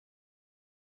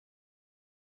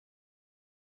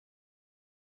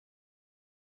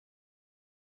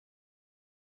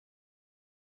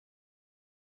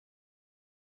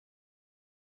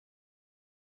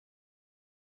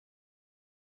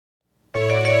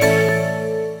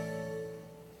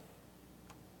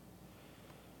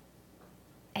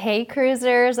Hey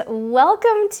cruisers,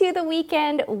 welcome to the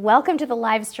weekend. Welcome to the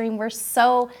live stream. We're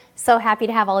so happy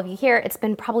to have all of you here. It's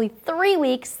been probably 3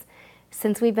 weeks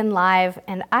since we've been live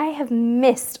and I have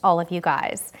missed all of you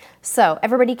guys. So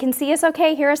everybody can see us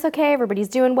okay, hear us okay, everybody's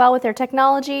doing well with their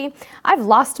technology. I've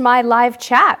lost my live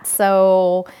chat,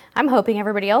 so I'm hoping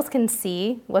everybody else can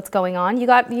see what's going on. You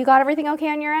got everything okay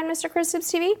on your end, Mr. Cruise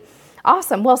Tips TV?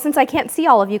 Awesome. Well, since I can't see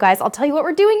all of you guys, I'll tell you what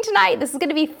we're doing tonight. This is going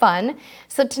to be fun.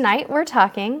 So tonight we're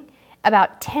talking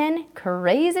about 10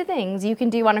 crazy things you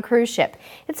can do on a cruise ship.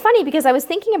 It's funny because I was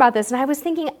thinking about this and I was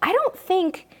thinking, I don't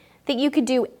think that you could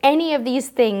do any of these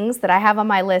things that I have on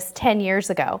my list 10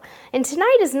 years ago. And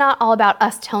tonight is not all about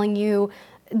us telling you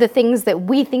the things that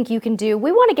we think you can do.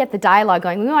 We want to get the dialogue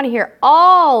going. We want to hear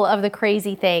all of the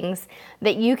crazy things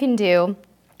that you can do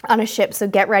on a ship, so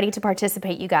get ready to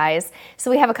participate, you guys.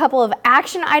 So we have a couple of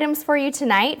action items for you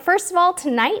tonight. First of all,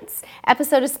 tonight's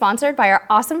episode is sponsored by our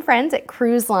awesome friends at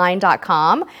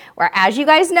cruiseline.com, where, as you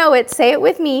guys know it, say it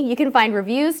with me, you can find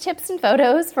reviews, tips, and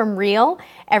photos from real,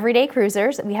 everyday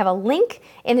cruisers. We have a link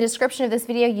in the description of this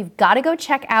video. You've got to go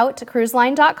check out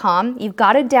cruiseline.com. You've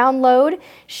got to download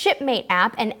Shipmate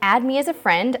app and add me as a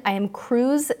friend. I am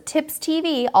Cruise Tips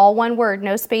TV, all one word,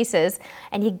 no spaces,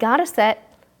 and you got to set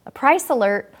a price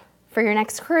alert for your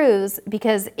next cruise,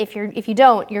 because if you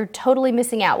don't, you're totally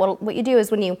missing out. What you do is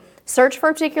when you search for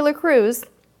a particular cruise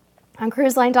on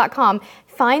cruiseline.com,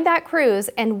 find that cruise,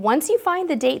 and once you find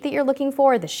the date that you're looking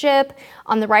for, the ship,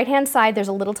 on the right-hand side, there's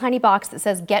a little tiny box that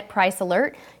says Get Price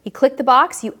Alert. You click the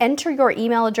box, you enter your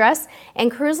email address,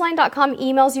 and cruiseline.com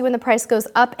emails you when the price goes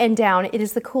up and down. It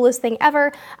is the coolest thing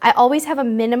ever. I always have a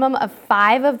minimum of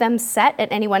 5 of them set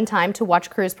at any one time to watch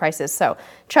cruise prices. So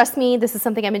trust me, this is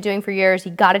something I've been doing for years.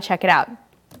 You gotta check it out.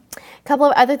 A couple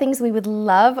of other things we would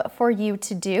love for you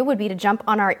to do would be to jump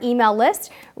on our email list.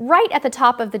 Right at the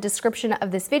top of the description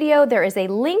of this video, there is a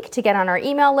link to get on our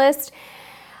email list.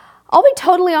 I'll be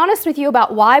totally honest with you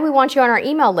about why we want you on our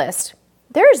email list.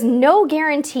 There's no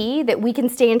guarantee that we can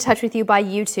stay in touch with you by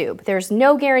YouTube. There's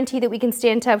no guarantee that we can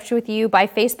stay in touch with you by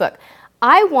Facebook.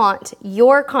 I want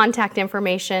your contact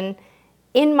information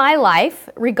in my life,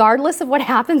 regardless of what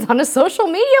happens on a social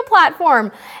media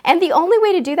platform. And the only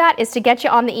way to do that is to get you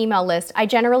on the email list. I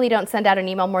generally don't send out an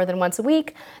email more than once a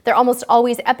week. They're almost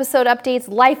always episode updates,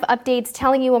 life updates,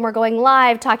 telling you when we're going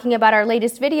live, talking about our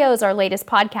latest videos, our latest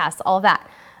podcasts, all of that.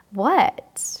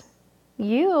 What?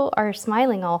 You are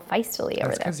smiling all feistily over there.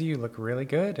 That's because you look really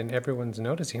good and everyone's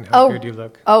noticing how good you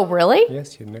look. Oh, really?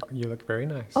 Yes, you look very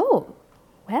nice. Oh.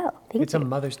 Well, thank you. It's a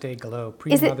Mother's Day glow,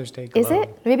 pre-Mother's Day glow. Is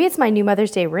it? Maybe it's my new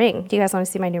Mother's Day ring. Do you guys want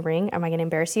to see my new ring? Am I going to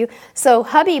embarrass you? So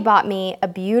hubby bought me a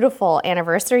beautiful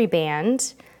anniversary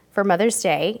band for Mother's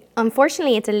Day.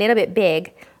 Unfortunately, it's a little bit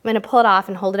big. I'm going to pull it off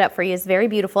and hold it up for you. It's very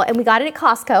beautiful. And we got it at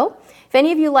Costco. If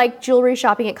any of you like jewelry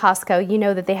shopping at Costco, you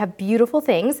know that they have beautiful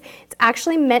things. It's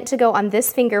actually meant to go on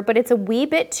this finger, but it's a wee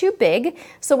bit too big.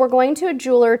 So we're going to a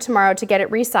jeweler tomorrow to get it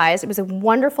resized. It was a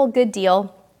wonderful, good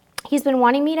deal. He's been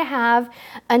wanting me to have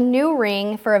a new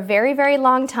ring for a very, very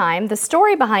long time. The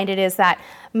story behind it is that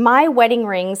my wedding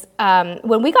rings,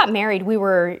 when we got married, we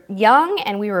were young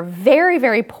and we were very,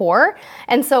 very poor.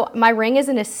 And so my ring is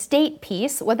an estate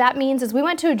piece. What that means is we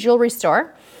went to a jewelry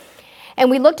store and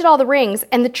we looked at all the rings.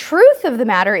 And the truth of the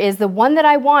matter is the one that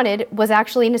I wanted was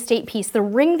actually an estate piece. The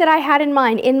ring that I had in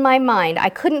my mind, I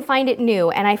couldn't find it new,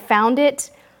 and I found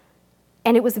it.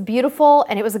 And it was beautiful,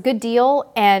 and it was a good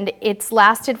deal, and it's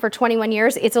lasted for 21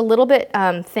 years. It's a little bit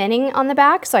thinning on the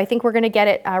back, so I think we're going to get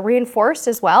it reinforced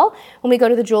as well when we go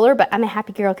to the jeweler, but I'm a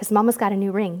happy girl because Mama's got a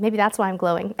new ring. Maybe that's why I'm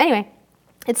glowing. Anyway,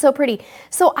 it's so pretty.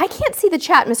 So I can't see the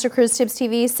chat, Mr. Cruise Tips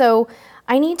TV, so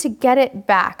I need to get it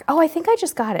back. Oh, I think I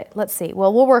just got it. Let's see.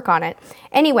 Well, we'll work on it.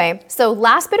 Anyway, so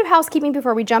last bit of housekeeping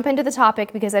before we jump into the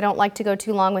topic, because I don't like to go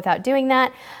too long without doing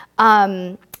that.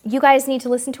 You guys need to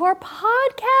listen to our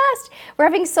podcast. We're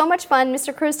having so much fun.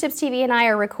 Mr. Cruise Tips TV and I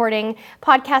are recording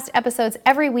podcast episodes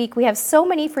every week. We have so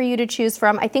many for you to choose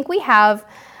from. I think we have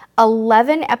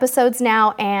 11 episodes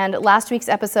now, and last week's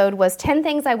episode was 10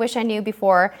 things I wish I knew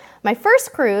before my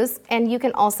first cruise, and you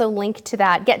can also link to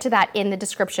that, get to that in the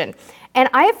description. And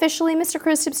I officially, Mr.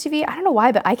 Cruise Tips TV, I don't know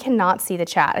why, but I cannot see the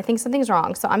chat. I think something's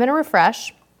wrong, so I'm going to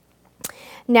refresh.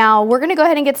 Now, we're going to go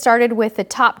ahead and get started with the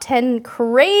top 10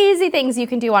 crazy things you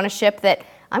can do on a ship that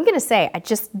I'm going to say I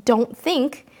just don't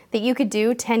think that you could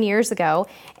do 10 years ago.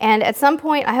 And at some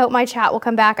point, I hope my chat will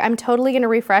come back. I'm totally going to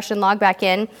refresh and log back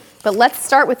in. But let's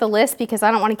start with the list because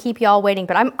I don't want to keep you all waiting.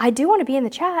 But I do want to be in the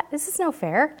chat. This is no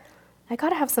fair. I got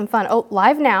to have some fun. Oh,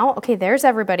 live now. Okay, there's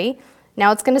everybody.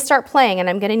 Now it's going to start playing, and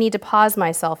I'm going to need to pause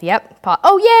myself. Yep.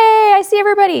 Oh, yay! I see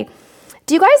everybody.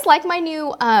 Do you guys like my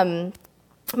new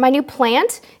my new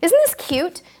plant. Isn't this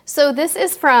cute? So this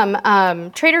is from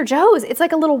Trader Joe's. It's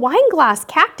like a little wine glass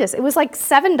cactus. It was like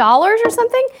 $7 or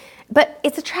something, but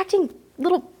it's attracting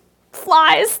little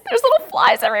flies. There's little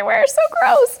flies everywhere. So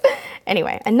gross.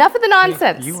 Anyway, enough of the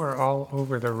nonsense. You are all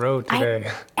over the road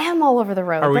today. I am all over the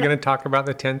road. Are we going to talk about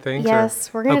the 10 things?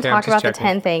 Yes, we're going to talk about the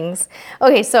 10 things.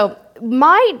 Okay, so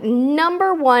my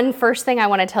number one first thing I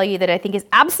want to tell you that I think is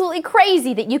absolutely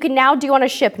crazy that you can now do on a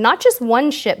ship, not just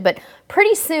one ship, but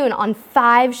pretty soon on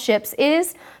 5 ships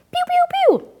is pew,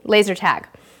 pew, pew, laser tag.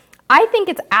 I think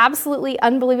it's absolutely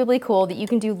unbelievably cool that you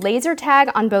can do laser tag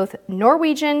on both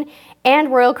Norwegian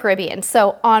and Royal Caribbean.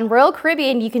 So on Royal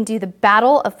Caribbean, you can do the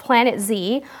Battle of Planet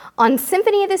Z. On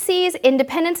Symphony of the Seas,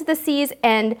 Independence of the Seas,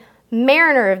 and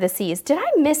Mariner of the Seas. Did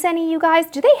I miss any, you guys?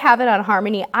 Do they have it on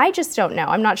Harmony? I just don't know.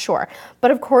 I'm not sure.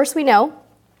 But of course we know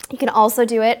you can also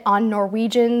do it on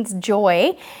Norwegian's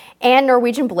Joy and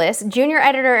Norwegian Bliss. Junior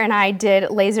Editor and I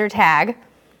did laser tag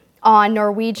on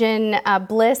Norwegian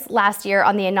Bliss last year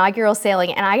on the inaugural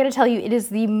sailing, and I gotta tell you, it is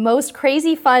the most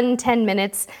crazy fun 10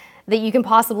 minutes that you can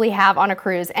possibly have on a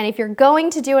cruise. And if you're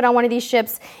going to do it on one of these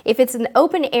ships, if it's an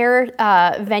open air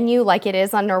venue like it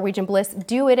is on Norwegian Bliss,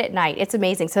 do it at night. It's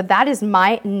amazing. So that is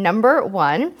my number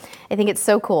one. I think it's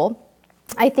so cool.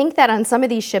 I think that on some of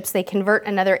these ships, they convert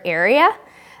another area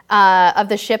of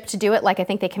the ship to do it. Like I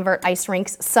think they convert ice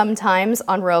rinks sometimes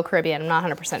on Royal Caribbean. I'm not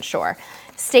 100% sure.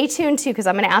 Stay tuned too, because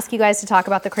I'm going to ask you guys to talk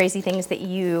about the crazy things that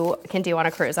you can do on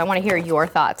a cruise. I want to hear your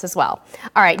thoughts as well.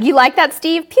 All right, you like that,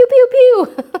 Steve? Pew, pew,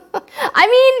 pew. I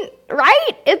mean, right?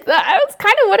 It's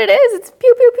kind of what it is. It's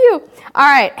pew, pew, pew. All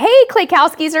right. Hey,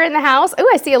 Claykowskis are in the house.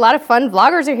 Oh, I see a lot of fun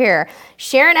vloggers are here.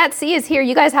 Sharon at Sea is here.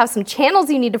 You guys have some channels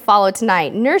you need to follow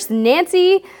tonight. Nurse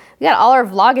Nancy. We got all our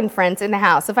vlogging friends in the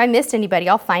house. If I missed anybody,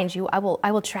 I'll find you. I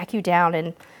will track you down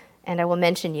and I will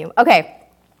mention you. Okay.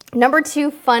 Number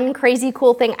 2 fun, crazy,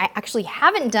 cool thing I actually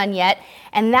haven't done yet,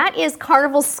 and that is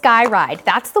Carnival's Sky Ride.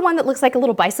 That's the one that looks like a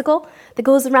little bicycle that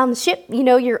goes around the ship. You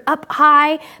know, you're up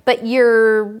high, but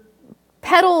your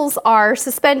pedals are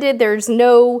suspended. There's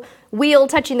no wheel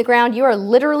touching the ground. You are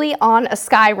literally on a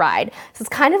sky ride. So it's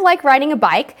kind of like riding a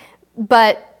bike,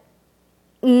 but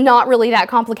not really that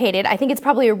complicated. I think it's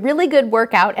probably a really good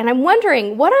workout, and I'm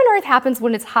wondering what on earth happens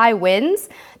when it's high winds.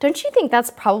 Don't you think that's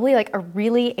probably like a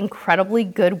really incredibly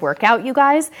good workout, you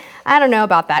guys? I don't know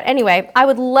about that. Anyway, I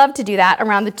would love to do that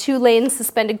around the 2-lane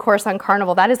suspended course on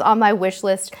Carnival. That is on my wish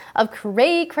list of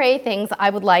cray things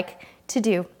I would like to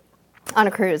do on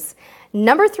a cruise.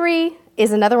 Number 3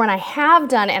 is another one I have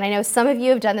done, and I know some of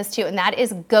you have done this too, and that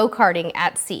is go-karting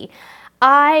at sea.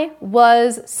 I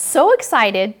was so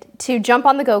excited to jump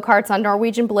on the go-karts on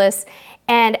Norwegian Bliss,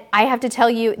 and I have to tell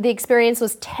you, the experience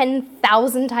was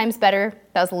 10,000 times better.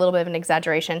 That was a little bit of an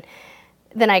exaggeration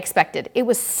than I expected. It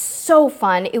was so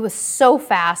fun. It was so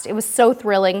fast. It was so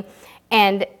thrilling,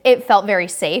 and it felt very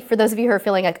safe. For those of you who are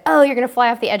feeling like, oh, you're going to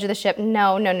fly off the edge of the ship.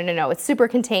 No. It's super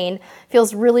contained.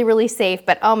 Feels really, really safe,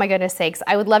 but oh my goodness sakes.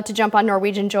 I would love to jump on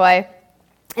Norwegian Joy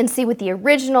and see what the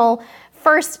original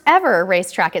first ever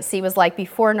racetrack at sea was like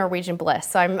before Norwegian Bliss.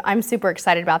 So I'm super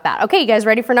excited about that. Okay, you guys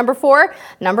ready for number 4?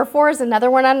 Number 4 is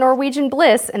another one on Norwegian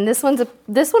Bliss, and this one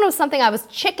was something I was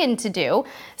chicken to do.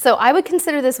 So I would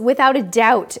consider this without a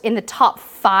doubt in the top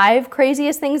 5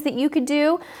 craziest things that you could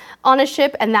do on a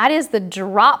ship, and that is the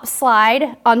drop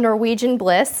slide on Norwegian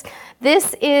Bliss.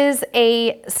 This is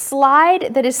a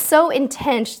slide that is so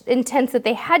intense that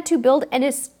they had to build an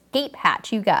escape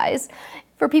hatch, you guys,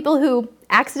 for people who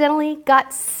accidentally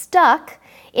got stuck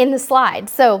in the slide.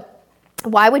 So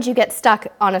why would you get stuck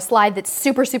on a slide that's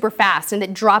super, super fast and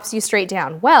that drops you straight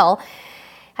down? Well,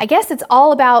 I guess it's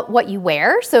all about what you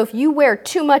wear. So if you wear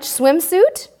too much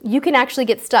swimsuit, you can actually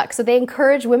get stuck. So they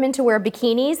encourage women to wear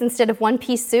bikinis instead of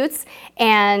one-piece suits,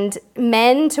 and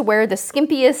men to wear the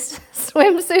skimpiest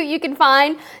swimsuit you can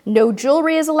find. No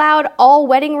jewelry is allowed. All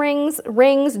wedding rings,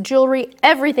 jewelry,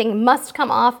 everything must come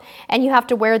off, and you have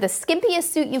to wear the skimpiest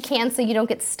suit you can so you don't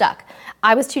get stuck.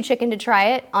 I was too chicken to try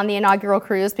it on the inaugural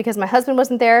cruise because my husband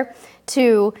wasn't there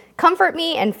to comfort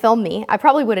me and film me. I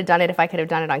probably would have done it if I could have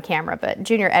done it on camera, but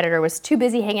Junior Editor was too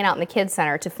busy hanging out in the kids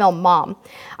center to film Mom.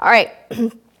 All right.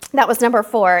 That was number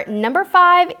 4. Number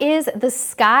 5 is the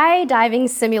skydiving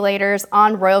simulators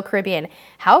on Royal Caribbean.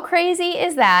 How crazy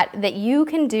is that you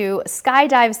can do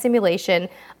skydive simulation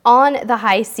on the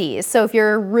high seas? So if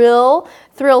you're a real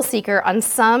thrill seeker. On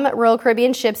some Royal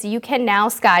Caribbean ships, you can now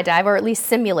skydive, or at least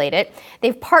simulate it.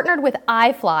 They've partnered with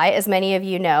iFly, as many of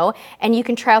you know, and you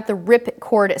can try out the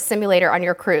Ripcord simulator on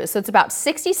your cruise. So it's about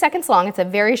 60 seconds long. It's a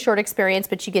very short experience,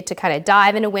 but you get to kind of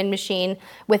dive in a wind machine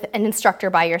with an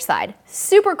instructor by your side.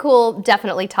 Super cool,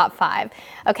 definitely top 5.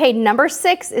 Okay, number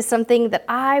 6 is something that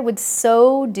I would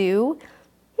so do.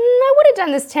 I would have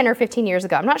done this 10 or 15 years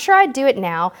ago. I'm not sure I'd do it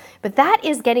now, but that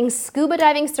is getting scuba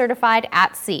diving certified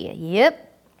at sea. Yep.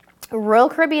 Royal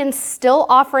Caribbean's still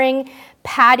offering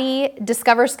PADI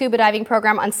Discover Scuba Diving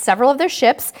program on several of their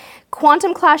ships.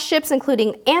 Quantum class ships,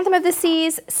 including Anthem of the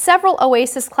Seas, several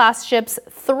Oasis class ships,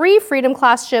 3 Freedom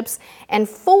class ships, and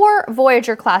 4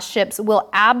 Voyager class ships will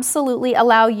absolutely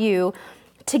allow you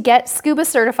to get scuba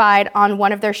certified on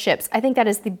one of their ships. I think that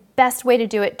is the best way to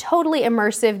do it. Totally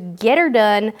immersive, get her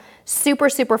done, super,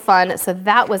 super fun. So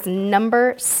that was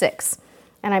number 6.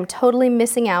 And I'm totally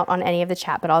missing out on any of the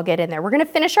chat, but I'll get in there. We're gonna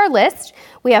finish our list.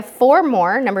 We have 4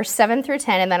 more, numbers 7 through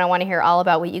 10, and then I wanna hear all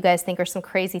about what you guys think are some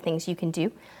crazy things you can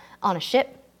do on a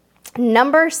ship.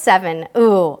 Number 7,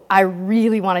 ooh, I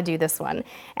really wanna do this one,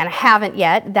 and I haven't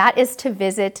yet. That is to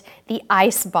visit the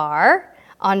ice bar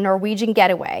on Norwegian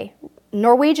Getaway.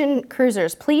 Norwegian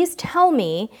cruisers, please tell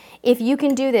me if you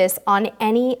can do this on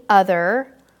any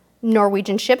other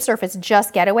Norwegian ships or if it's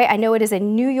just Getaway. I know it is a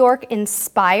New York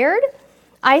inspired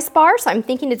ice bar, so I'm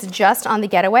thinking it's just on the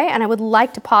Getaway, and I would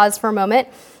like to pause for a moment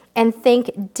and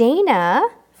thank Dana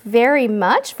very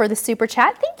much for the super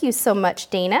chat. Thank you so much,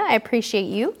 Dana. I appreciate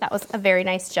you. That was a very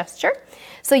nice gesture.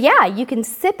 So yeah, you can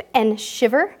sip and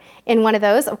shiver in one of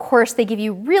those. Of course, they give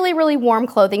you really, really warm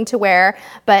clothing to wear,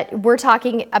 but we're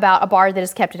talking about a bar that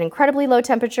is kept at incredibly low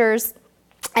temperatures,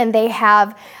 and they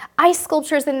have ice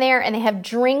sculptures in there, and they have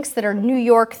drinks that are New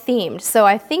York themed. So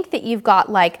I think that you've got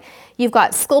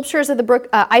sculptures of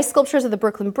the ice sculptures of the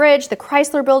Brooklyn Bridge, the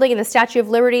Chrysler Building, and the Statue of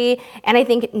Liberty, and I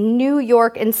think New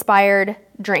York inspired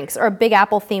drinks or a Big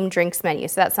Apple themed drinks menu.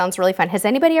 So that sounds really fun. Has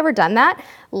anybody ever done that?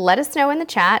 Let us know in the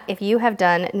chat if you have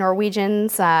done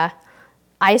Norwegian's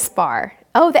ice bar.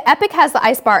 Oh, the Epic has the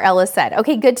ice bar, Ella said.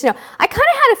 Okay, good to know. I kind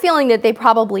of had a feeling that they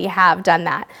probably have done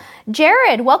that.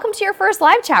 Jared, welcome to your first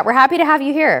live chat. We're happy to have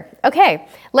you here. Okay,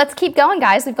 let's keep going,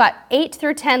 guys. We've got 8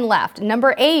 through 10 left.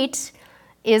 Number 8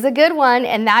 is a good one,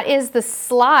 and that is the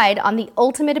slide on the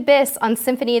Ultimate Abyss on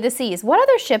Symphony of the Seas. What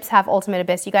other ships have Ultimate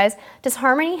Abyss, you guys? Does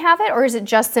Harmony have it, or is it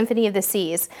just Symphony of the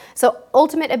Seas? So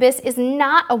Ultimate Abyss is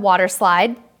not a water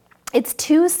slide. It's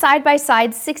 2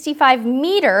 side-by-side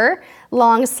 65-meter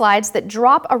long slides that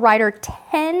drop a rider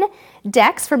 10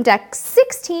 decks from deck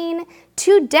 16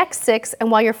 to deck 6, and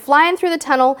while you're flying through the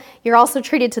tunnel, you're also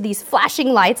treated to these flashing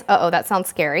lights, uh-oh, that sounds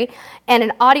scary, and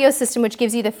an audio system which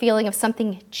gives you the feeling of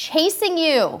something chasing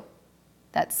you.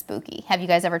 That's spooky. Have you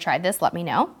guys ever tried this? Let me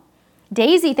know.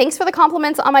 Daisy, thanks for the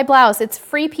compliments on my blouse. It's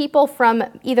Free People from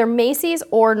either Macy's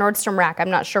or Nordstrom Rack. I'm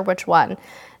not sure which one.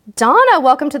 Donna,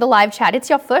 welcome to the live chat. It's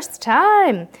your first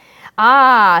time.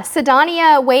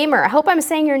 Sedania Waymer. I hope I'm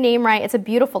saying your name right. It's a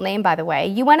beautiful name, by the way.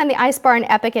 You went on the ice bar in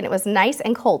Epic and it was nice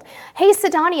and cold. Hey,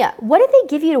 Sedania, what did they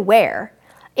give you to wear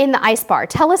in the ice bar?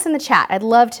 Tell us in the chat. I'd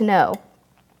love to know.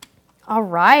 All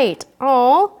right.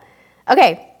 Oh,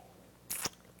 okay.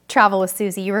 Travel with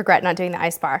Susie. You regret not doing the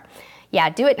ice bar. Yeah,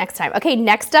 do it next time. Okay,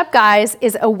 next up, guys,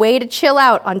 is a way to chill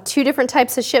out on 2 different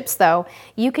types of ships, though.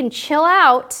 You can chill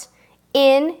out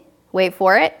in, wait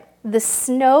for it, the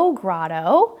Snow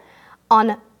Grotto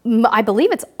on, I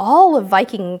believe it's all of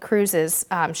Viking Cruises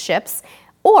ships,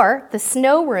 or the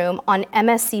Snow Room on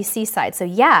MSC Seaside. So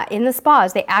yeah, in the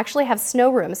spas, they actually have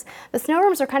snow rooms. The snow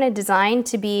rooms are kind of designed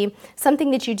to be something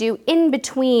that you do in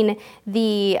between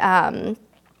the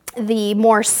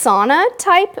more sauna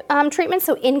type treatment,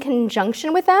 so in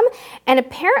conjunction with them. And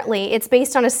apparently it's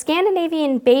based on a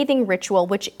Scandinavian bathing ritual,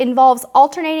 which involves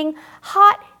alternating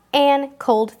hot and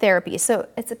cold therapy. So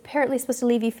it's apparently supposed to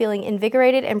leave you feeling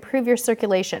invigorated and improve your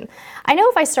circulation. I know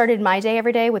if I started my day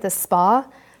every day with a spa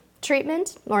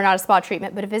treatment, or not a spa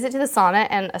treatment, but a visit to the sauna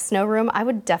and a snow room, I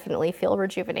would definitely feel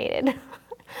rejuvenated.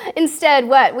 Instead,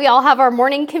 what? We all have our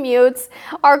morning commutes,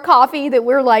 our coffee that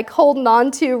we're like holding on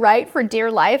to, right, for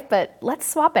dear life. But let's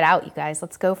swap it out, you guys.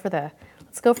 Let's go for the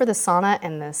sauna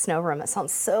and the snow room. That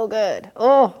sounds so good.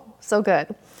 Oh, so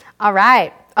good. All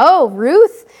right. Oh,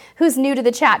 Ruth, who's new to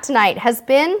the chat tonight, has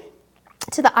been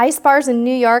to the ice bars in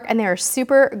New York, and they are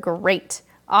super great.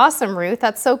 Awesome, Ruth.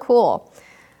 That's so cool.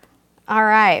 All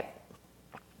right.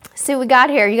 See what we got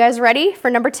here. You guys ready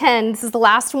for number 10? This is the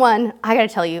last one. I gotta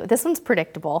tell you, this one's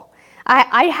predictable.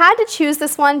 I had to choose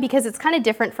this one because it's kind of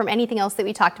different from anything else that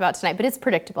we talked about tonight, but it's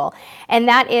predictable. And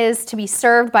that is to be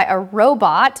served by a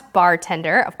robot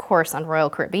bartender, of course, on Royal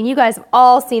Caribbean. You guys have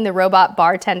all seen the robot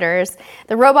bartenders.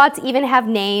 The robots even have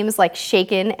names like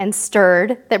Shaken and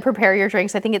Stirred that prepare your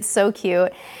drinks. I think it's so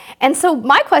cute. And so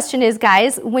my question is,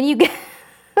 guys, when you get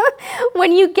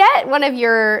when you get one of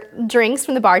your drinks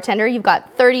from the bartender, you've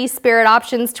got 30 spirit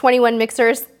options, 21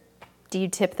 mixers. Do you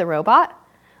tip the robot?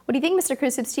 What do you think, Mr.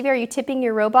 Cruise Tips TV? Are you tipping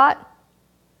your robot?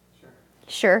 Sure.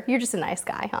 Sure. You're just a nice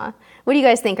guy, huh? What do you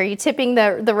guys think? Are you tipping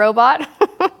the robot?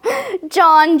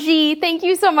 John G, thank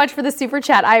you so much for the super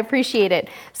chat. I appreciate it.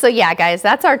 So yeah, guys,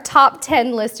 that's our top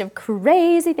 10 list of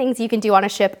crazy things you can do on a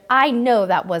ship. I know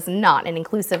that was not an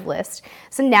inclusive list.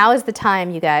 So now is the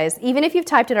time, you guys. Even if you've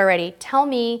typed it already, tell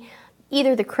me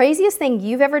either the craziest thing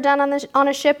you've ever done on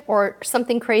a ship or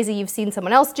something crazy you've seen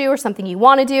someone else do or something you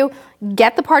want to do.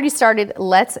 Get the party started.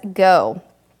 Let's go.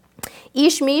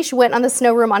 Ish Mish went on the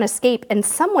snow room on Escape and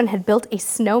someone had built a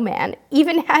snowman,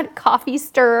 even had coffee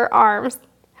stirrer arms.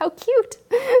 How cute.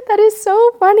 That is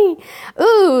so funny.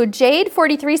 Ooh,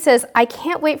 Jade43 says, I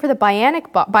can't wait for the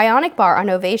Bionic Bar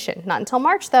on Ovation. Not until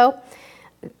March, though.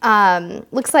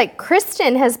 Looks like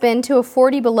Kristen has been to a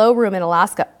 40 below room in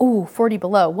Alaska. Ooh, 40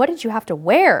 below. What did you have to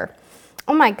wear?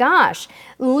 Oh my gosh.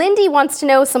 Lindy wants to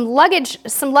know some luggage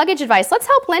advice. Let's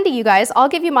help Lindy, you guys. I'll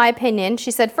give you my opinion. She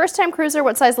said, first time cruiser,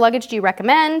 what size luggage do you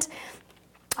recommend?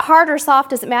 Hard or soft,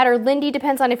 doesn't matter. Lindy,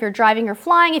 depends on if you're driving or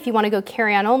flying, if you want to go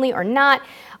carry-on only or not.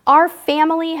 Our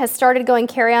family has started going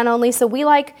carry-on only, so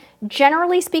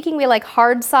generally speaking, we like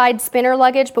hard side spinner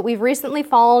luggage, but we've recently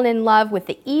fallen in love with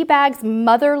the eBags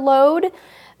Mother Load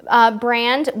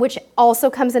brand, which also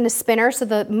comes in a spinner. So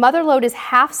the Mother Load is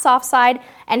half soft side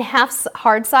and half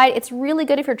hard side. It's really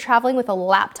good if you're traveling with a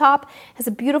laptop. It has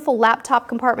a beautiful laptop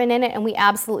compartment in it, and we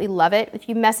absolutely love it. If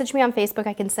you message me on Facebook,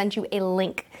 I can send you a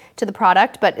link to the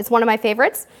product, but it's one of my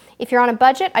favorites. If you're on a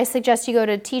budget, I suggest you go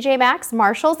to TJ Maxx,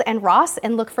 Marshalls, and Ross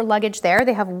and look for luggage there.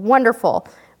 They have wonderful,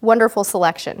 wonderful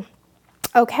selection.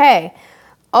 Okay.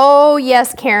 Oh,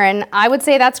 yes, Karen. I would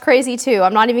say that's crazy, too.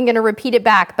 I'm not even going to repeat it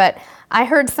back, but I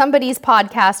heard somebody's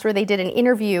podcast where they did an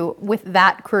interview with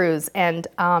that cruise, and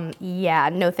yeah,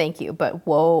 no thank you, but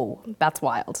whoa, that's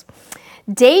wild.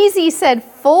 Daisy said,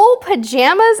 full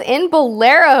pajamas in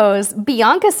boleros.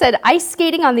 Bianca said, ice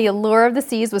skating on the Allure of the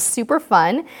Seas was super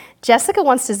fun. Jessica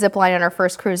wants to zip line on our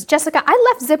first cruise. Jessica,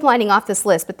 I left zip lining off this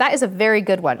list, but that is a very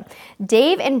good one.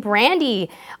 Dave and Brandy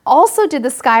also did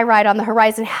the sky ride on the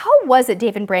Horizon. How was it,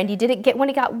 Dave and Brandy? Did it get, when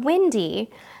it got windy,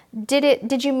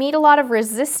 did you meet a lot of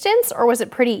resistance or was it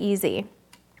pretty easy?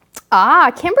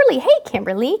 Ah, Kimberly. Hey,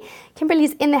 Kimberly.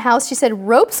 Kimberly's in the house. She said,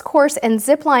 ropes course and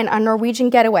zip line on Norwegian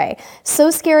Getaway. So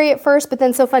scary at first, but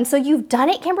then so fun. So you've done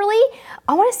it, Kimberly?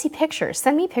 I want to see pictures.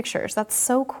 Send me pictures. That's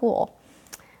so cool.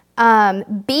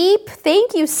 Beep,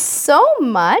 thank you so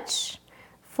much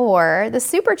for the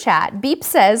super chat. Beep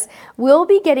says, we'll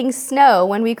be getting snow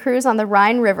when we cruise on the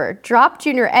Rhine River. Drop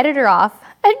Junior Editor off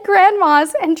at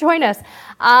Grandma's and join us.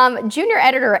 Junior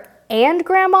Editor and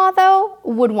Grandma, though,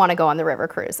 would want to go on the river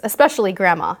cruise, especially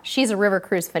Grandma. She's a river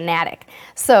cruise fanatic.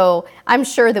 So I'm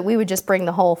sure that we would just bring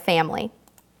the whole family.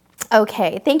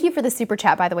 Okay, thank you for the super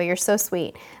chat, by the way. You're so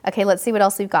sweet. Okay, let's see what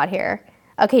else we've got here.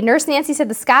 Okay, Nurse Nancy said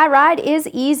the sky ride is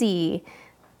easy.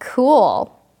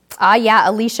 Cool. Ah, yeah,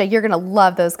 Alicia, you're going to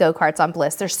love those go-karts on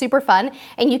Bliss. They're super fun,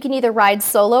 and you can either ride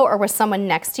solo or with someone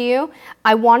next to you.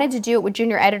 I wanted to do it with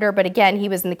Junior Editor, but again, he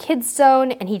was in the kids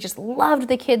zone, and he just loved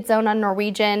the kids zone on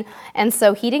Norwegian, and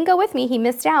so he didn't go with me. He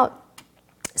missed out.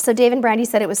 So Dave and Brandy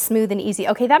said it was smooth and easy.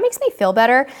 Okay, that makes me feel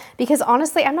better, because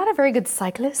honestly, I'm not a very good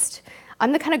cyclist.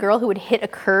 I'm the kind of girl who would hit a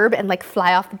curb and like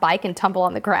fly off the bike and tumble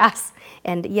on the grass.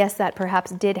 And yes, that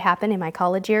perhaps did happen in my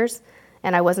college years.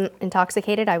 And I wasn't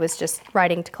intoxicated. I was just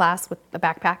riding to class with a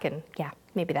backpack, and yeah,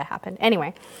 maybe that happened.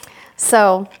 Anyway,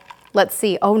 so let's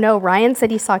see. Oh no, Ryan said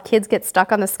he saw kids get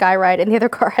stuck on the sky ride and the other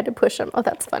car had to push them. Oh,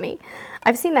 that's funny.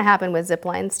 I've seen that happen with zip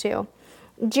lines too.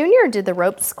 Junior did the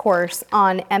ropes course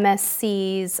on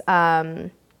MSC's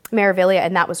Meraviglia,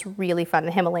 and that was really fun,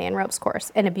 the Himalayan ropes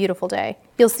course, and a beautiful day.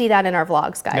 You'll see that in our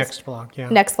vlogs, guys. Next vlog, yeah.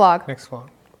 Next vlog. Next vlog.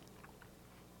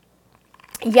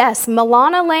 Yes,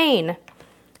 Milana Lane.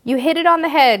 You hit it on the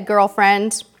head,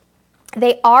 girlfriend.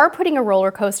 They are putting a roller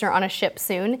coaster on a ship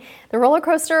soon.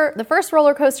 The first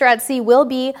roller coaster at sea will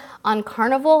be on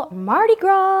Carnival Mardi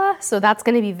Gras, so that's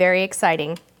going to be very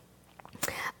exciting.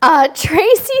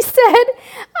 Tracy said,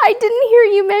 I didn't hear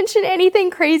you mention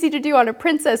anything crazy to do on a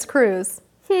princess cruise.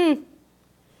 I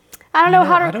don't know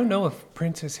how to... I don't know if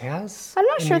Princess has? I'm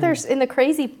not sure there's in the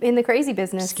crazy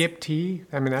business. Skip tea?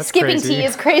 I mean, that's Skipping crazy. tea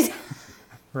is crazy.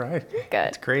 Right. Good.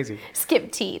 It's crazy.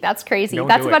 Skip tea. That's crazy. Don't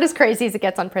That's do about it. as crazy as it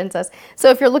gets on Princess.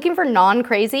 So if you're looking for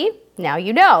non-crazy, now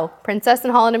you know. Princess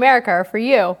and Holland America are for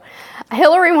you.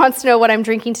 Hillary wants to know what I'm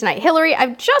drinking tonight. Hillary,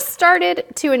 I've just started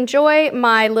to enjoy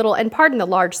my little, and pardon the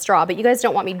large straw, but you guys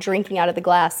don't want me drinking out of the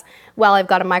glass while I've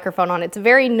got a microphone on. It's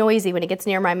very noisy when it gets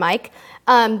near my mic.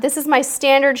 This is my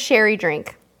standard sherry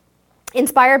drink,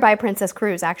 inspired by Princess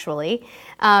Cruise, actually.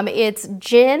 It's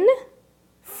gin,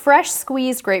 fresh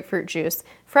squeezed grapefruit juice,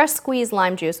 fresh squeezed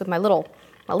lime juice with my little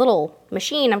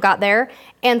machine I've got there,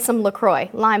 and some LaCroix,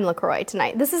 lime LaCroix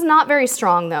tonight. This is not very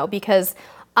strong though, because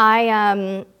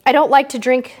I don't like to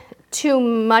drink too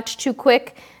much too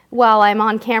quick while I'm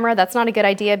on camera. That's not a good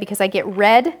idea because I get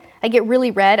red. I get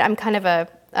really red. I'm kind of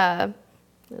a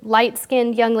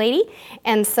light-skinned young lady,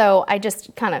 and so I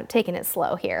just kind of taking it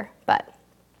slow here, but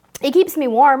it keeps me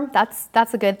warm. That's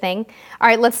a good thing. All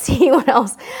right, let's see what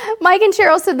else. Mike and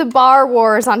Cheryl said the bar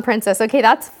wars on Princess. Okay,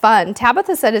 that's fun.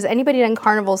 Tabitha said, has anybody done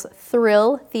Carnival's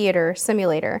Thrill Theater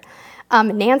Simulator?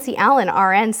 Nancy Allen,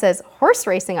 RN, says horse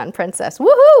racing on Princess.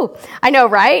 Woohoo! I know,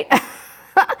 right?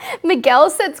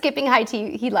 Miguel said skipping high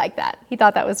tea. He liked that. He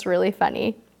thought that was really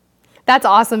funny. That's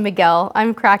awesome, Miguel.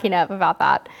 I'm cracking up about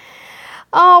that.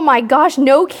 Oh my gosh,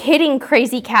 no kidding,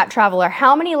 crazy cat traveler.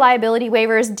 How many liability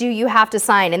waivers do you have to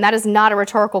sign? And that is not a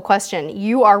rhetorical question.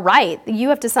 You are right. You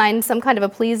have to sign some kind of a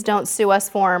please don't sue us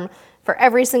form for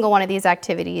every single one of these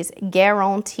activities,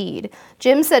 guaranteed.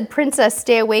 Jim said, Princess,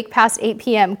 stay awake past 8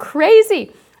 p.m.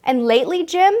 Crazy. And lately,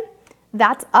 Jim,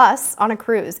 that's us on a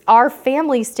cruise. Our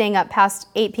family staying up past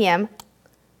 8 p.m.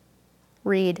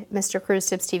 Read Mr. Cruise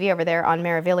Tips TV over there on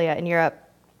Meraviglia in Europe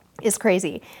is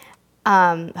crazy.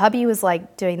 Hubby was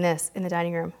like doing this in the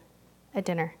dining room at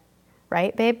dinner,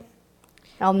 right, babe?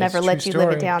 I'll never let you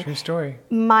live it down. True story.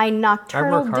 My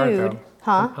nocturnal I work hard, dude, though.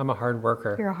 huh? I'm a hard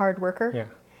worker. You're a hard worker? Yeah.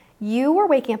 You were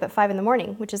waking up at 5 in the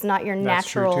morning, which is not your That's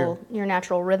true,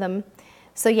 natural rhythm.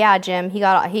 So yeah, Jim,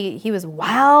 he was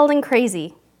wild and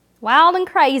crazy. Wild and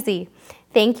crazy.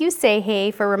 Thank you, Say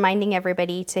Hey, for reminding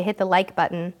everybody to hit the like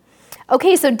button.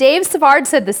 Okay, so Dave Savard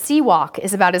said the sea walk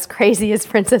is about as crazy as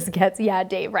Princess gets. Yeah,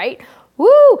 Dave, right?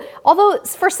 Woo! Although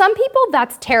for some people,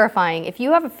 that's terrifying. If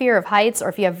you have a fear of heights or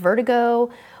if you have vertigo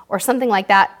or something like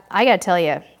that, I gotta tell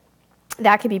you,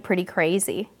 that could be pretty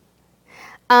crazy.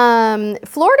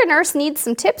 Florida nurse needs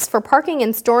some tips for parking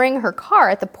and storing her car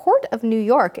at the Port of New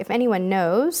York, if anyone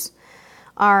knows.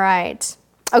 All right.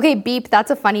 Okay, Beep,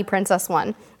 that's a funny Princess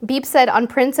one. Beep said, on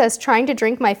Princess, trying to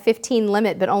drink my 15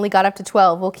 limit, but only got up to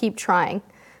 12. We'll keep trying.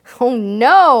 Oh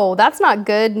no, that's not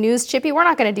good news, Chippy. We're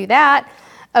not gonna do that.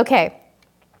 Okay.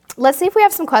 Let's see if we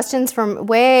have some questions from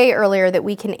way earlier that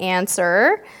we can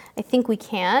answer. I think we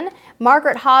can.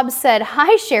 Margaret Hobbs said,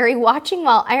 hi, Sherry, watching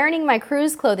while ironing my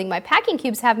cruise clothing. My packing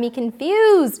cubes have me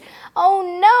confused. Oh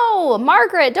no,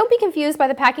 Margaret, don't be confused by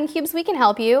the packing cubes. We can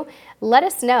help you. Let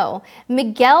us know.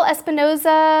 Miguel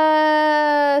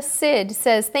Espinoza Sid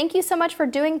says, thank you so much for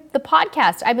doing the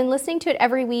podcast. I've been listening to it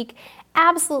every week.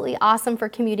 Absolutely awesome for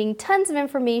commuting. Tons of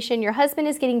information. Your husband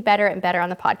is getting better and better on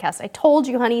the podcast. I told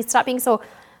you, honey, stop being so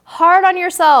hard on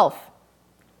yourself.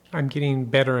 I'm getting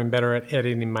better and better at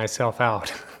editing myself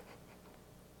out.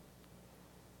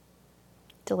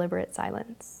 Deliberate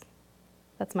silence.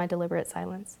 That's my deliberate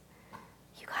silence.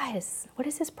 You guys, what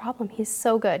is his problem? He's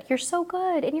so good. You're so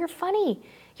good and you're funny.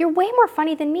 You're way more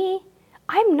funny than me.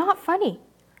 I'm not funny.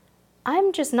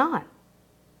 I'm just not.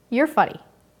 You're funny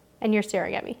and you're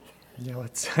staring at me. Yeah,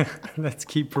 let's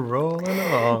keep rolling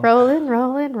along.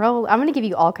 Rolling. I'm going to give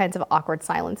you all kinds of awkward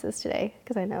silences today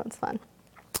because I know it's fun.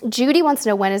 Judy wants to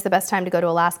know when is the best time to go to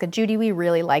Alaska. Judy, we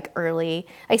really like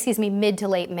mid to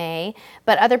late May,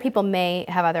 but other people may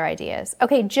have other ideas.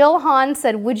 Okay, Jill Hahn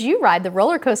said, would you ride the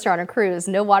roller coaster on a cruise?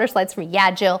 No water slides for me. Yeah,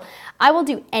 Jill, I will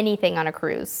do anything on a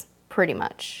cruise, pretty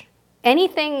much.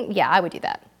 Anything, yeah, I would do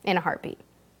that in a heartbeat.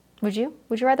 Would you?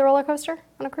 Would you ride the roller coaster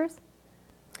on a cruise?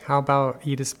 How about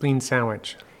eat a spleen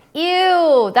sandwich?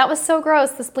 Ew, that was so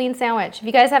gross, the spleen sandwich. If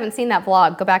you guys haven't seen that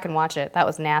vlog, go back and watch it. That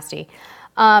was nasty.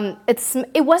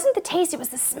 It wasn't the taste, it was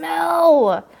the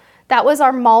smell. That was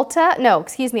our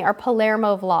our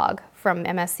Palermo vlog from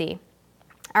MSC.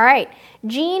 All right,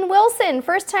 Jean Wilson,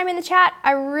 first time in the chat.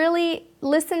 I really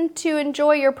listened to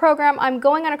enjoy your program. I'm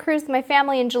going on a cruise with my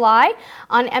family in July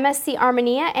on MSC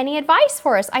Armenia. Any advice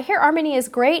for us? I hear Armenia is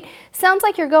great. Sounds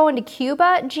like you're going to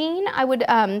Cuba, Jean. I would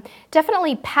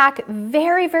definitely pack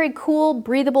very, very cool,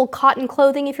 breathable cotton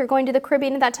clothing if you're going to the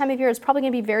Caribbean at that time of year. It's probably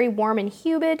going to be very warm and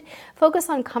humid. Focus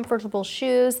on comfortable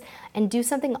shoes and do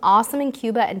something awesome in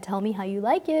Cuba and tell me how you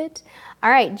like it. All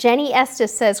right, Jenny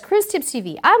Estes says, Cruise Tips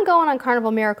TV, I'm going on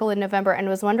Carnival Miracle in November and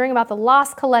was wondering about the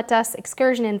Las Coletas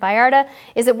excursion in Vallarta.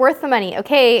 Is it worth the money?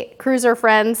 Okay, cruiser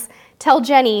friends, tell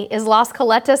Jenny, is Las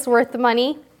Coletas worth the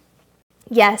money?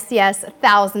 Yes, yes,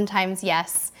 1,000 times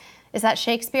yes. Is that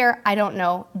Shakespeare? I don't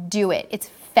know. Do it. It's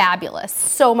fabulous.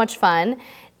 So much fun.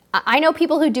 I know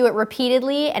people who do it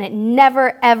repeatedly and it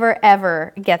never, ever,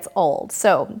 ever gets old.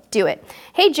 So do it.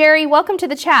 Hey, Jerry, welcome to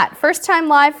the chat. First time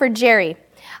live for Jerry.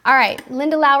 All right,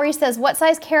 Linda Lowry says, what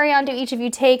size carry-on do each of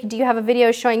you take? Do you have a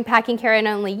video showing packing carry-on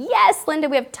only? Yes, Linda,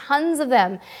 we have tons of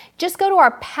them. Just go to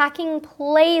our packing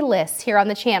playlist here on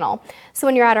the channel. So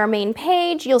when you're at our main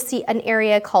page, you'll see an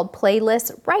area called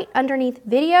playlists right underneath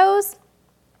videos.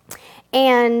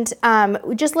 And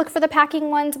just look for the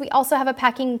packing ones. We also have a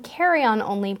packing carry-on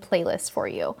only playlist for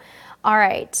you. All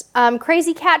right,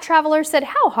 Crazy Cat Traveler said,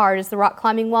 how hard is the rock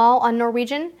climbing wall on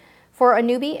Norwegian? For a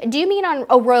newbie? Do you mean on,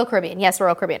 Royal Caribbean? Yes,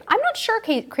 Royal Caribbean. I'm not sure,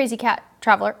 Crazy Cat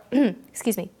Traveler.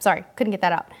 Excuse me, sorry, couldn't get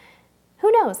that out.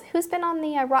 Who knows? Who's been on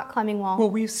the rock climbing wall? Well,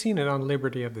 we've seen it on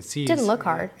Liberty of the Seas. Didn't look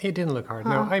hard. It didn't look hard.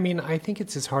 No, I mean, I think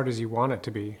it's as hard as you want it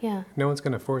to be. Yeah. No one's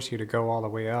going to force you to go all the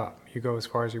way up. You go as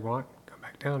far as you want, come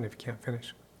back down if you can't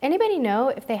finish. Anybody know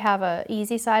if they have a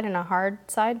easy side and a hard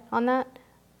side on that?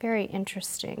 Very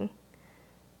interesting.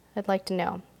 I'd like to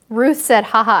know. Ruth said,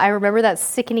 haha, I remember that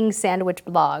sickening sandwich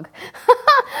blog.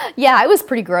 Yeah, it was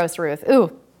pretty gross, Ruth.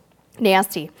 Ooh,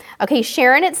 nasty. Okay,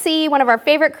 Sharon at Sea, one of our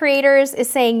favorite creators, is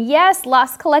saying, yes,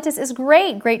 Las Coletas is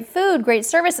great. Great food, great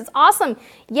service. It's awesome.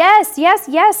 Yes, yes,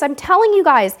 yes, I'm telling you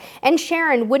guys. And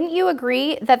Sharon, wouldn't you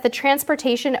agree that the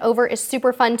transportation over is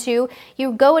super fun too?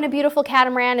 You go in a beautiful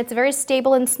catamaran. It's a very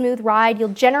stable and smooth ride. You'll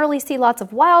generally see lots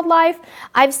of wildlife.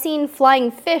 I've seen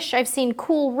flying fish. I've seen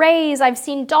cool rays. I've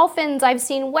seen dolphins. I've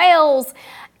seen whales.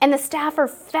 And the staff are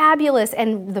fabulous.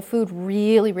 And the food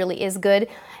really, really is good.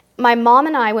 My mom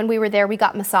and I, when we were there, we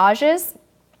got massages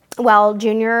while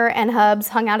Junior and Hubs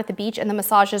hung out at the beach, and the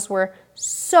massages were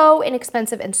so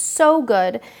inexpensive and so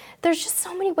good. There's just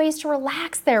so many ways to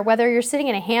relax there, whether you're sitting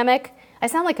in a hammock. I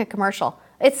sound like a commercial.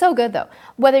 It's so good though.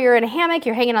 Whether you're in a hammock,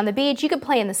 you're hanging on the beach, you could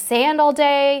play in the sand all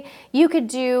day. You could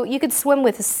swim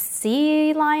with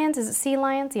sea lions. Is it sea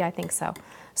lions? Yeah, I think so.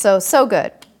 So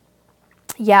good.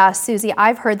 Yeah, Susie,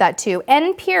 I've heard that too.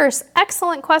 N. Pierce,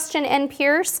 excellent question, N.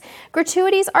 Pierce.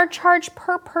 Gratuities are charged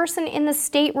per person in the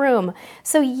stateroom.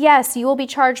 So yes, you will be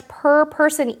charged per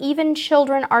person. Even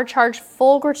children are charged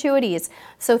full gratuities.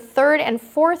 So third and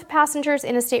fourth passengers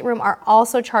in a stateroom are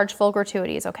also charged full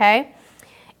gratuities, okay?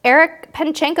 Eric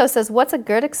Penchenko says, what's a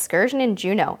good excursion in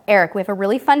Juneau? Eric, we have a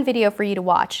really fun video for you to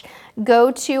watch. Go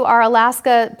to our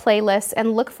Alaska playlist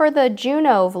and look for the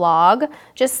Juneau vlog.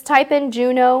 Just type in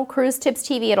Juneau Cruise Tips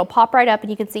TV. It'll pop right up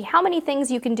and you can see how many things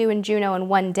you can do in Juneau in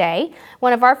one day.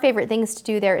 One of our favorite things to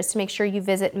do there is to make sure you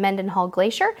visit Mendenhall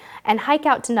Glacier and hike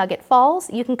out to Nugget Falls.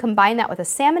 You can combine that with a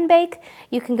salmon bake.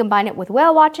 You can combine it with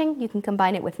whale watching. You can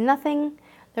combine it with nothing.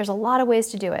 There's a lot of ways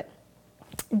to do it.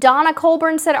 Donna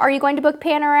Colburn said, are you going to book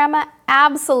Panorama?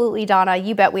 Absolutely, Donna.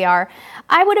 You bet we are.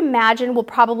 I would imagine we'll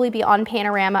probably be on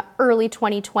Panorama early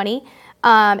 2020,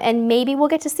 and maybe we'll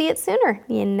get to see it sooner.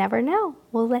 You never know.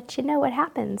 We'll let you know what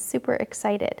happens. Super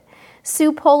excited.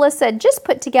 Sue Pola said, just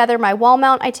put together my wall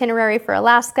mount itinerary for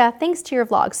Alaska. Thanks to your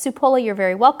vlog. Sue Pola, you're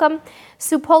very welcome.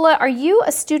 Sue Pola, are you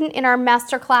a student in our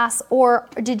masterclass, or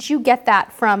did you get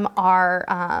that from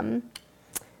our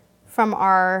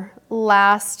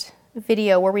last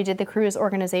video where we did the cruise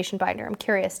organization binder? I'm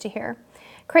curious to hear.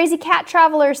 Crazy Cat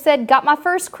Traveler said, got my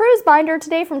first cruise binder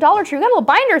today from Dollar Tree. We got a little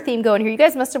binder theme going here. You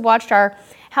guys must have watched our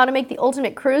how to make the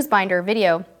ultimate cruise binder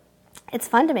video. It's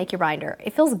fun to make your binder.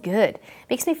 It feels good. It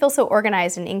makes me feel so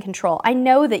organized and in control. I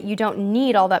know that you don't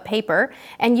need all that paper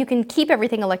and you can keep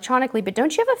everything electronically, but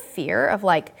don't you have a fear of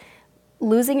like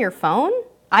losing your phone?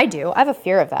 I do. I have a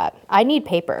fear of that. I need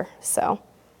paper, so.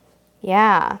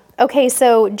 Yeah. Okay,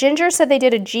 so Ginger said they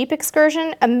did a Jeep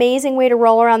excursion. Amazing way to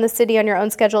roll around the city on your own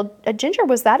schedule. Ginger,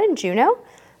 was that in Juneau?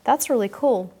 That's really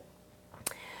cool.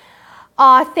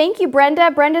 Thank you, Brenda.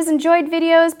 Brenda's enjoyed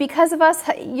videos because of us.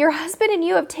 Your husband and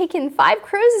you have taken 5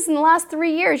 cruises in the last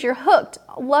 3 years. You're hooked.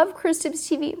 Love Cruise Tips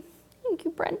TV. Thank you,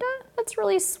 Brenda. That's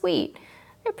really sweet.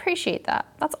 I appreciate that.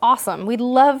 That's awesome. We'd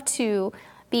love to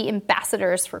be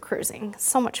ambassadors for cruising.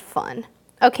 So much fun.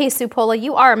 Okay, Supola,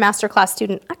 you are a masterclass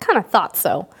student. I kind of thought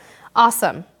so.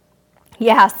 Awesome.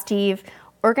 Yeah, Steve.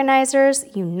 Organizers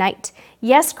unite.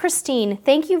 Yes, Christine,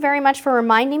 thank you very much for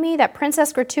reminding me that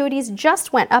Princess gratuities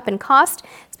just went up in cost.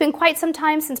 It's been quite some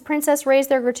time since Princess raised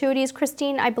their gratuities.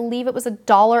 Christine, I believe it was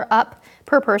 $1 up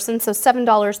per person, so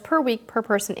 $7 per week per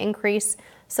person increase.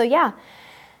 So yeah.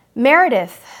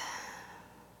 Meredith,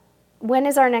 when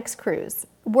is our next cruise?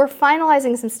 we're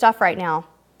finalizing some stuff right now.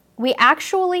 We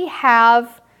actually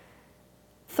have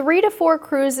 3 to 4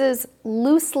 cruises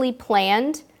loosely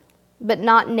planned, but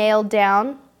not nailed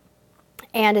down.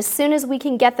 And as soon as we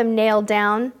can get them nailed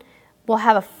down, we'll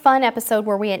have a fun episode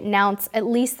where we announce at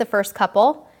least the first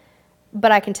couple.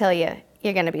 But I can tell you,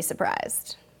 you're going to be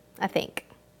surprised, I think.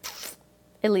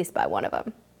 At least by one of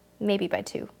them. Maybe by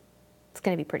 2. It's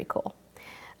going to be pretty cool.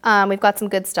 We've got some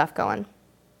good stuff going.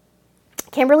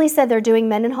 Kimberly said they're doing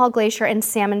Mendenhall Glacier and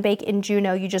Salmon Bake in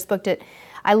Juneau. You just booked it.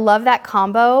 I love that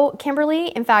combo, Kimberly.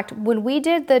 In fact, when we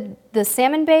did the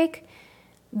Salmon Bake,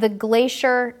 the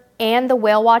Glacier, and the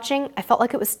whale watching, I felt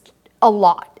like it was a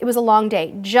lot. It was a long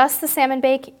day. Just the Salmon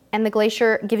Bake and the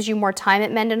Glacier gives you more time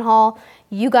at Mendenhall.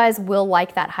 You guys will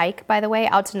like that hike, by the way,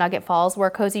 out to Nugget Falls. Wear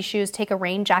cozy shoes, take a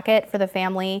rain jacket for the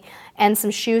family, and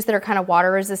some shoes that are kind of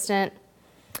water resistant,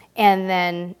 and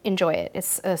then enjoy it.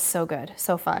 It's so good,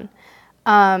 so fun.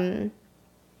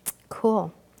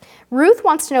 Cool. Ruth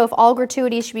wants to know if all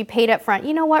gratuities should be paid up front.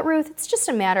 You know what, Ruth? It's just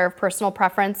a matter of personal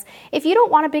preference. If you don't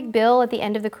want a big bill at the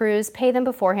end of the cruise, pay them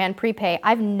beforehand, prepay.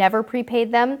 I've never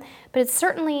prepaid them, but it's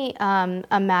certainly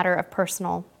a matter of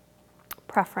personal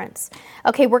preference.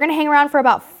 Okay, we're gonna hang around for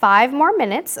about 5 more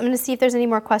minutes. I'm gonna see if there's any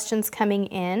more questions coming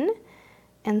in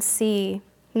and see.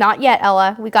 Not yet,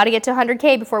 Ella. We gotta get to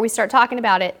 100K before we start talking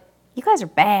about it. You guys are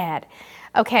bad.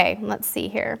 Okay, let's see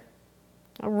here.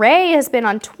 Ray has been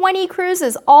on 20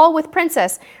 cruises, all with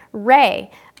Princess.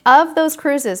 Ray, of those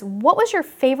cruises, what was your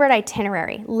favorite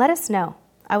itinerary? Let us know.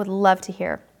 I would love to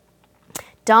hear.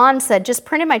 Dawn said, just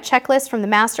printed my checklist from the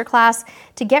masterclass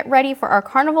to get ready for our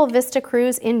Carnival Vista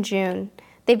cruise in June.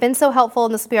 They've been so helpful,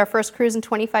 and this will be our first cruise in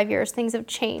 25 years. Things have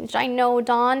changed. I know,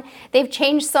 Dawn. They've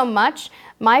changed so much.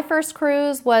 My first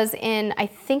cruise was in, I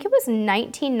think it was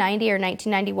 1990 or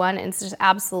 1991, and it's just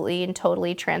absolutely and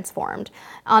totally transformed.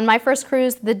 On my first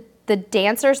cruise, the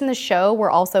dancers in the show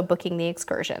were also booking the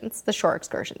excursions, the shore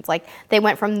excursions. Like, they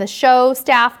went from the show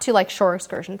staff to, like, shore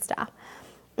excursion staff.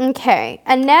 Okay,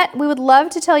 Annette, we would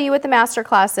love to tell you what the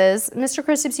masterclass is. Mr.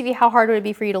 Cruise Tips TV, how hard would it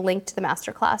be for you to link to the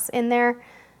masterclass in there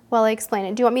while I explain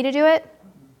it? Do you want me to do it?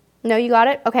 No, you got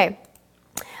it? Okay.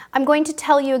 I'm going to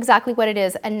tell you exactly what it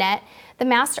is, Annette.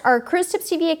 Our Cruise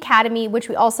Tips TV Academy, which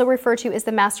we also refer to as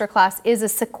the Masterclass, is a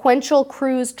sequential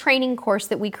cruise training course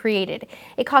that we created.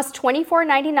 It costs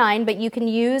 $24.99, but you can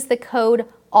use the code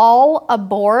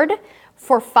ALLABOARD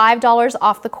for $5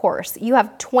 off the course. You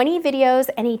have 20 videos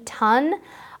and a ton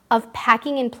of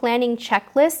packing and planning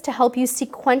checklists to help you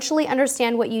sequentially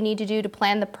understand what you need to do to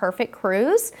plan the perfect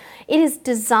cruise. It is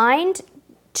designed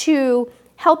to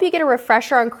help you get a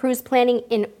refresher on cruise planning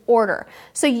in order.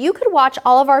 So you could watch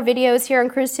all of our videos here on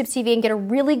Cruise Tips TV and get a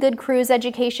really good cruise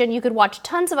education. You could watch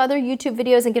tons of other YouTube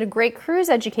videos and get a great cruise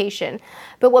education.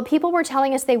 But what people were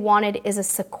telling us they wanted is a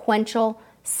sequential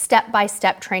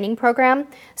step-by-step training program.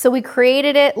 So we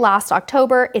created it last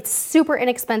October. It's super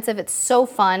inexpensive. It's so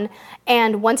fun.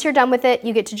 And once you're done with it,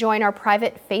 you get to join our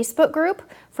private Facebook group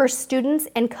for students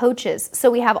and coaches.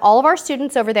 So we have all of our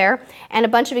students over there and a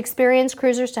bunch of experienced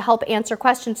cruisers to help answer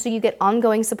questions, so you get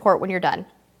ongoing support when you're done.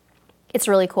 It's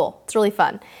really cool. It's really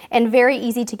fun and very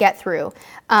easy to get through.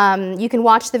 You can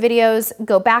watch the videos,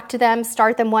 go back to them,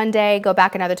 start them one day, go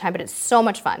back another time, but it's so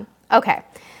much fun. Okay.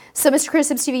 So Mr. Cruise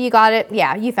Tips TV, you got it?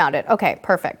 Yeah, you found it. Okay,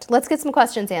 perfect. Let's get some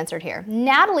questions answered here.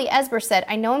 Natalie Esber said,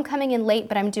 I know I'm coming in late,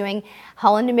 but I'm doing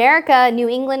Holland America, New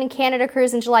England, and Canada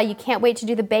cruise in July. You can't wait to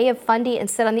do the Bay of Fundy and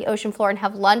sit on the ocean floor and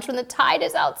have lunch when the tide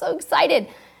is out. So excited.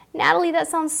 Natalie, that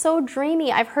sounds so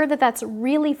dreamy. I've heard that that's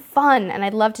really fun, and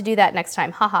I'd love to do that next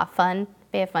time. Haha, fun.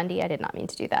 Bay of Fundy. I did not mean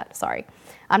to do that. Sorry.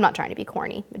 I'm not trying to be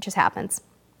corny. It just happens.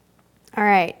 All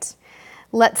right.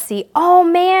 Let's see. Oh,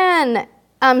 man.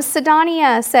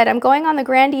 Sidonia said, I'm going on the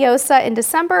Grandiosa in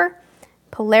December.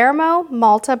 Palermo,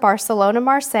 Malta, Barcelona,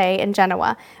 Marseille, and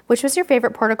Genoa. Which was your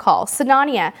favorite port of call?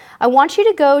 Sidonia, I want you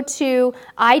to go to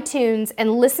iTunes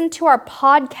and listen to our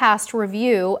podcast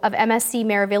review of MSC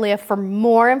Meraviglia for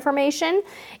more information.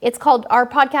 Our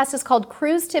podcast is called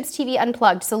Cruise Tips TV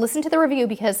Unplugged. So listen to the review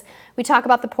because we talk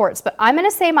about the ports. But I'm going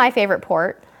to say my favorite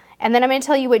port, and then I'm going to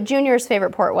tell you what Junior's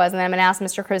favorite port was, and then I'm going to ask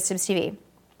Mr. Cruise Tips TV.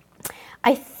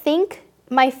 I think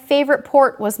my favorite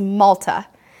port was Malta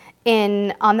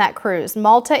on that cruise.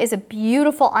 Malta is a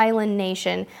beautiful island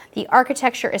nation. The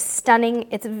architecture is stunning.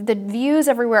 The views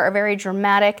everywhere are very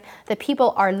dramatic. The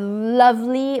people are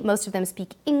lovely. Most of them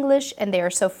speak English and they are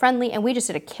so friendly, and we just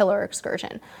did a killer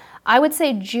excursion. I would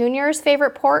say Junior's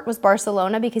favorite port was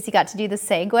Barcelona because he got to do the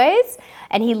segways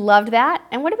and he loved that.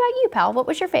 And what about you, pal? What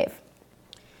was your fave?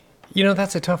 You know,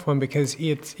 that's a tough one because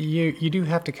you do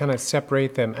have to kind of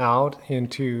separate them out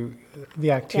into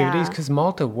the activities, because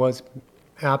Malta was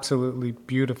absolutely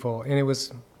beautiful. And it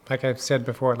was, like I've said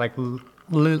before, like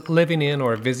living in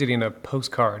or visiting a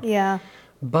postcard. Yeah.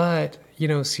 But,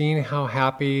 seeing how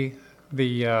happy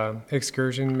the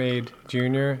excursion made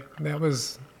Junior,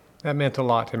 that meant a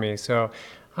lot to me. So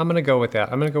I'm going to go with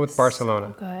that. I'm going to go with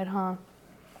Barcelona. So good, huh?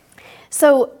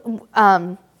 So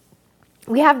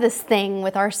we have this thing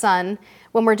with our son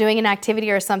when we're doing an activity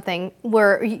or something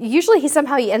where usually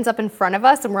he ends up in front of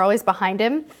us and we're always behind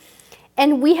him.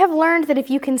 And we have learned that if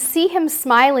you can see him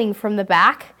smiling from the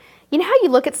back, you know how you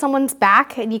look at someone's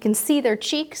back and you can see their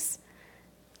cheeks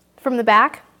from the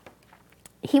back?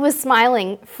 He was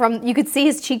smiling you could see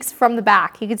his cheeks from the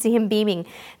back. You could see him beaming.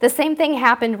 The same thing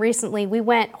happened recently. We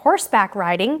went horseback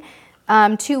riding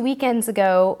 2 weekends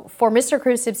ago for Mr.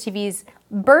 Cruise Tips TV's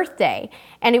birthday.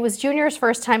 And it was Junior's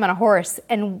first time on a horse.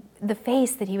 And the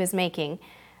face that he was making,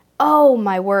 oh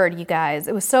my word, you guys.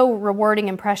 It was so rewarding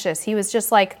and precious. He was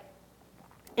just like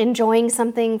enjoying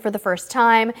something for the first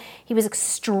time. He was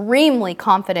extremely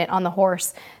confident on the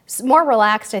horse. More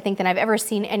relaxed, I think, than I've ever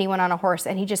seen anyone on a horse.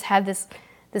 And he just had this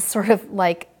sort of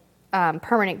like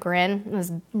permanent grin. It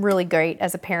was really great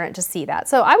as a parent to see that.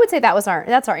 So I would say that's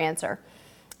our answer.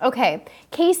 Okay,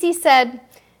 Casey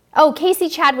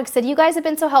Chadwick said, you guys have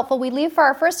been so helpful. We leave for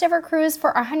our first ever cruise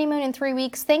for our honeymoon in 3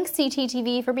 weeks. Thanks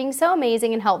CTTV for being so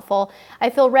amazing and helpful. I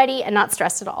feel ready and not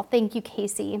stressed at all. Thank you,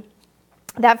 Casey.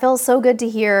 That feels so good to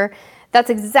hear. That's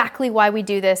exactly why we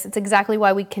do this. It's exactly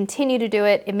why we continue to do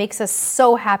it. It makes us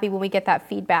so happy when we get that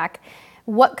feedback.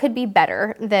 What could be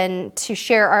better than to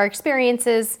share our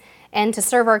experiences and to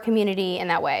serve our community in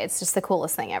that way? It's just the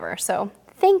coolest thing ever. So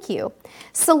thank you.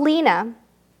 Selena,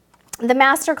 the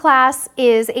masterclass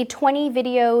is a 20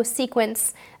 video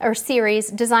sequence or series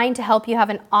designed to help you have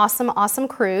an awesome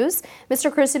cruise.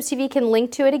 Mr. Cruise Tips TV can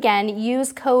link to it again.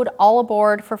 Use code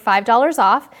ALLABOARD for $5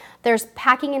 off. There's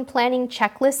packing and planning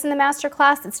checklists in the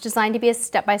masterclass. It's designed to be a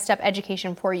step-by-step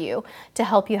education for you to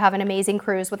help you have an amazing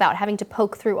cruise without having to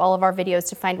poke through all of our videos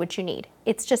to find what you need.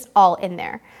 It's just all in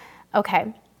there.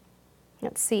 Okay,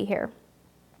 let's see here.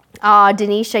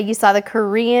 Denisha, you saw the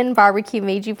Korean barbecue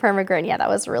Meiji permagrin. Yeah, that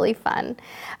was really fun.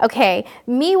 Okay,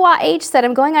 Miwa H said,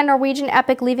 I'm going on Norwegian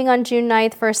Epic, leaving on June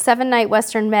 9th for a 7-night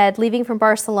Western Med, leaving from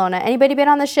Barcelona. Anybody been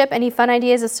on the ship? Any fun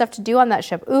ideas of stuff to do on that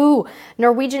ship? Ooh,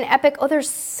 Norwegian Epic. Oh, there's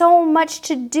so much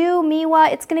to do,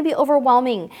 Miwa. It's going to be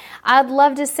overwhelming. I'd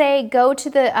love to say go to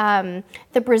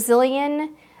the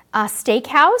Brazilian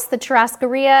steakhouse, the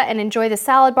Churrascaria, and enjoy the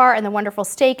salad bar and the wonderful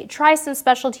steak. Try some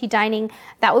specialty dining.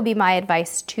 That would be my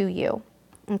advice to you.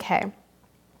 Okay.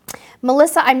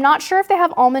 Melissa, I'm not sure if they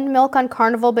have almond milk on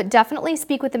Carnival, but definitely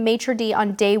speak with the maitre d'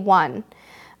 on day 1.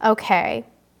 Okay.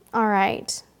 All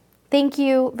right. Thank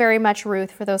you very much,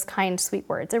 Ruth, for those kind, sweet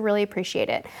words. I really appreciate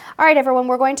it. All right, everyone,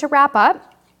 we're going to wrap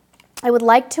up. I would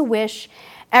like to wish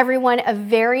everyone a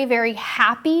very, very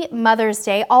happy Mother's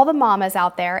Day, all the mamas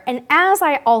out there. And as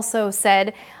I also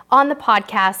said on the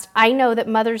podcast, I know that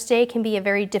Mother's Day can be a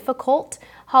very difficult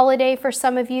holiday for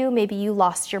some of you. Maybe you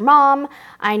lost your mom.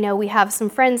 I know we have some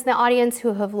friends in the audience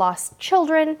who have lost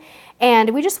children. And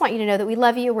we just want you to know that we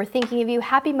love you. We're thinking of you.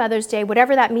 Happy Mother's Day,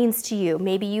 whatever that means to you.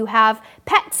 Maybe you have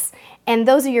pets and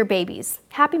those are your babies.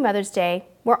 Happy Mother's Day.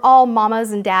 We're all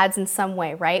mamas and dads in some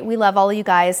way, right? We love all of you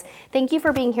guys. Thank you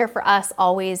for being here for us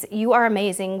always. You are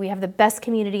amazing. We have the best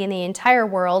community in the entire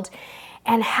world.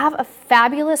 And have a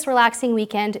fabulous, relaxing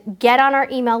weekend. Get on our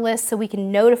email list so we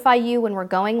can notify you when we're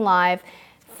going live.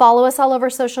 Follow us all over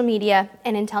social media.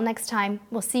 And until next time,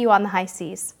 we'll see you on the high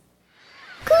seas.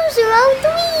 Cruise around the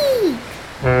week.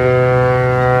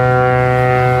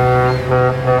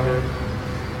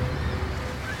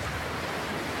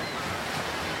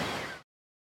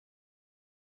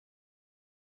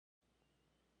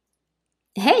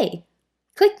 Hey,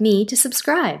 click me to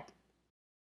subscribe.